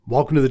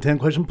Welcome to the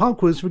 10-question pop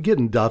quiz for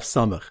Gittin, Daf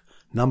Samach.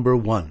 Number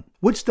 1.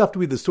 Which stuff do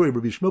we have the story of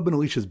Rabbi Shmuel ben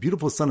Elisha's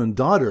beautiful son and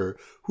daughter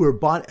who were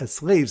bought as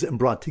slaves and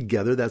brought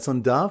together? That's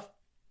on Daf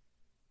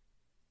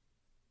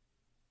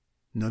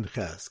Nun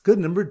Ches. Good.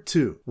 Number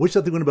 2. Which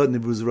stuff do we learn about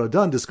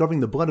Nebuzaradan discovering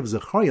the blood of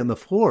Zechariah on the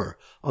floor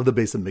of the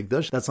base of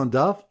Mikdash? That's on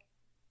Daf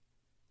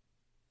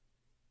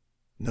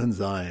Nun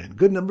Zayin.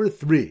 Good. Number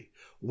 3.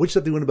 Which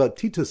stuff do we learn about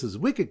Titus's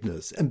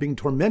wickedness and being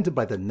tormented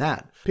by the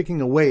gnat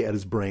picking away at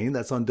his brain?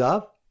 That's on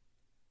Daf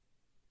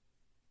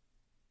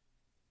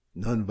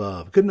Nun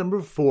Vav. Good.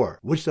 Number 4.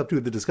 Which stuff do we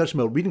have the discussion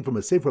about reading from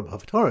a Sefer of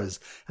Haftarahs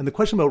and the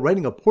question about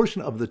writing a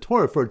portion of the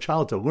Torah for a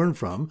child to learn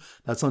from?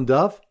 That's on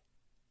Daf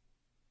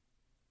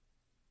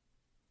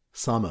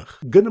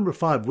Samach. Good. Number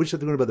 5. Which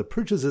stuff do we learn about the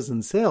purchases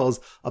and sales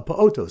of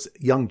Pa'otos,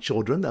 young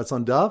children? That's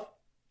on Daf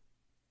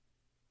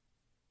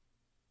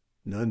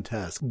Nun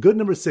Tes. Good.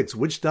 Number 6.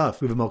 Which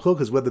stuff? We have a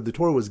malchokas whether the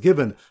Torah was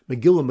given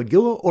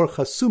Megillah or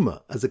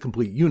Chasuma as a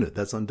complete unit.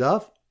 That's on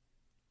Daf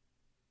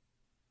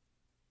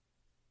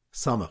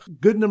Samach.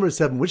 Good. Number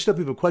 7. Which stuff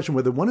we have a question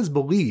whether one is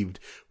believed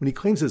when he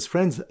claims his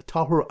friend's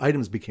tahor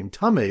items became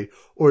tameh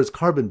or his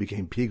carbon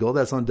became pigel.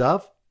 That's on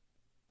Daf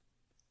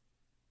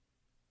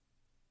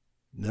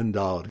Nun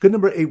Daled. Good.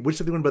 Number 8. Which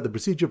stuff we learn about the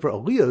procedure for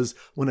aliyahs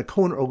when a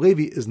Kohen or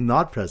Levi is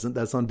not present?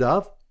 That's on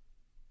Daf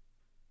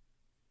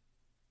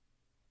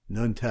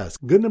Nun Tes.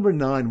 Good. Number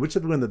 9. Which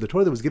stuff we learn that the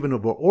Torah that was given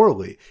over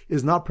orally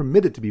is not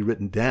permitted to be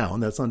written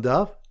down? That's on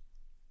Daf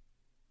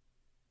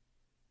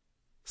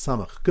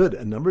Samach. Good.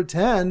 And number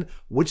 10,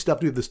 which stuff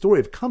do we have the story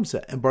of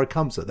Kamsa and Bar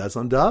Kamsa? That's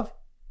on Daf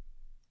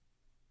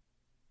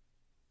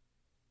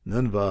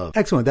Nun Vav.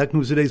 Excellent. That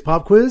concludes today's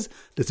pop quiz.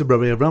 This is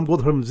Rabbi Avram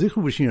Goldhar from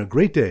Zichru, wishing you a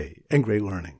great day and great learning.